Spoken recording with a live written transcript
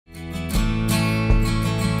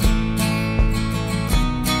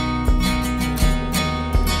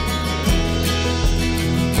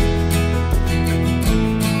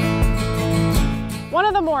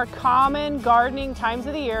more common gardening times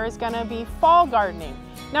of the year is going to be fall gardening.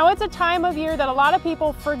 Now it's a time of year that a lot of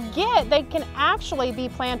people forget they can actually be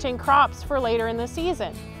planting crops for later in the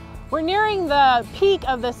season. We're nearing the peak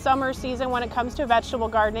of the summer season when it comes to vegetable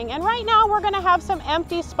gardening, and right now we're going to have some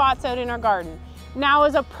empty spots out in our garden. Now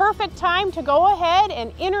is a perfect time to go ahead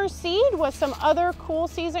and interseed with some other cool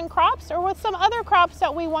season crops or with some other crops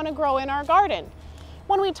that we want to grow in our garden.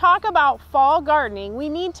 When we talk about fall gardening, we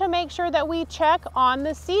need to make sure that we check on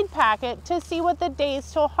the seed packet to see what the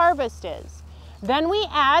days till harvest is. Then we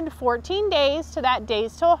add 14 days to that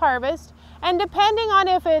days till harvest, and depending on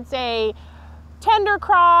if it's a tender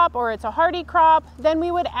crop or it's a hardy crop, then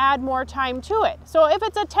we would add more time to it. So if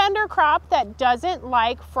it's a tender crop that doesn't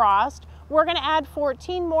like frost, we're going to add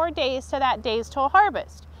 14 more days to that days till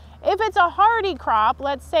harvest. If it's a hardy crop,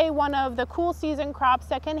 let's say one of the cool season crops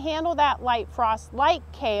that can handle that light frost like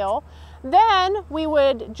kale, then we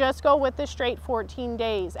would just go with the straight 14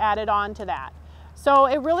 days added on to that. So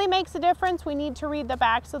it really makes a difference. We need to read the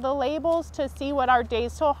backs of the labels to see what our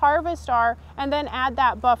days till harvest are and then add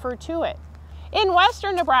that buffer to it. In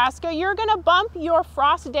western Nebraska, you're going to bump your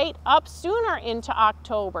frost date up sooner into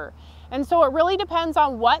October. And so it really depends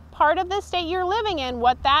on what part of the state you're living in,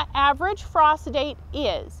 what that average frost date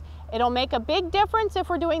is. It'll make a big difference if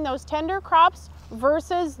we're doing those tender crops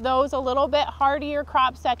versus those a little bit hardier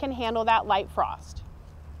crops that can handle that light frost.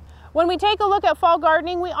 When we take a look at fall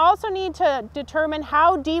gardening, we also need to determine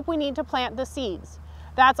how deep we need to plant the seeds.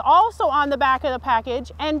 That's also on the back of the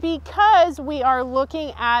package, and because we are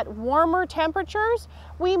looking at warmer temperatures,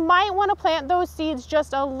 we might want to plant those seeds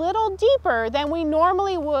just a little deeper than we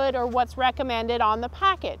normally would or what's recommended on the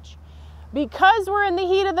package. Because we're in the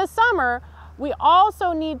heat of the summer, we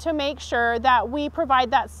also need to make sure that we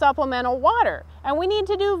provide that supplemental water, and we need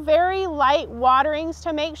to do very light waterings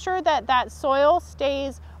to make sure that that soil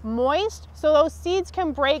stays moist so those seeds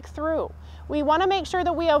can break through. We want to make sure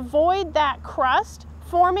that we avoid that crust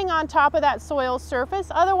forming on top of that soil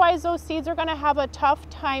surface, otherwise those seeds are going to have a tough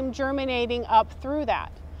time germinating up through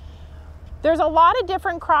that. There's a lot of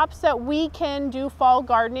different crops that we can do fall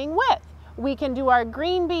gardening with. We can do our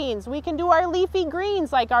green beans, we can do our leafy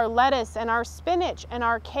greens like our lettuce and our spinach and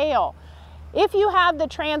our kale. If you have the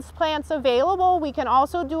transplants available, we can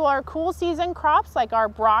also do our cool season crops like our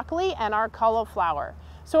broccoli and our cauliflower.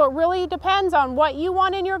 So it really depends on what you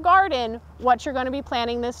want in your garden, what you're going to be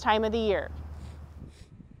planting this time of the year.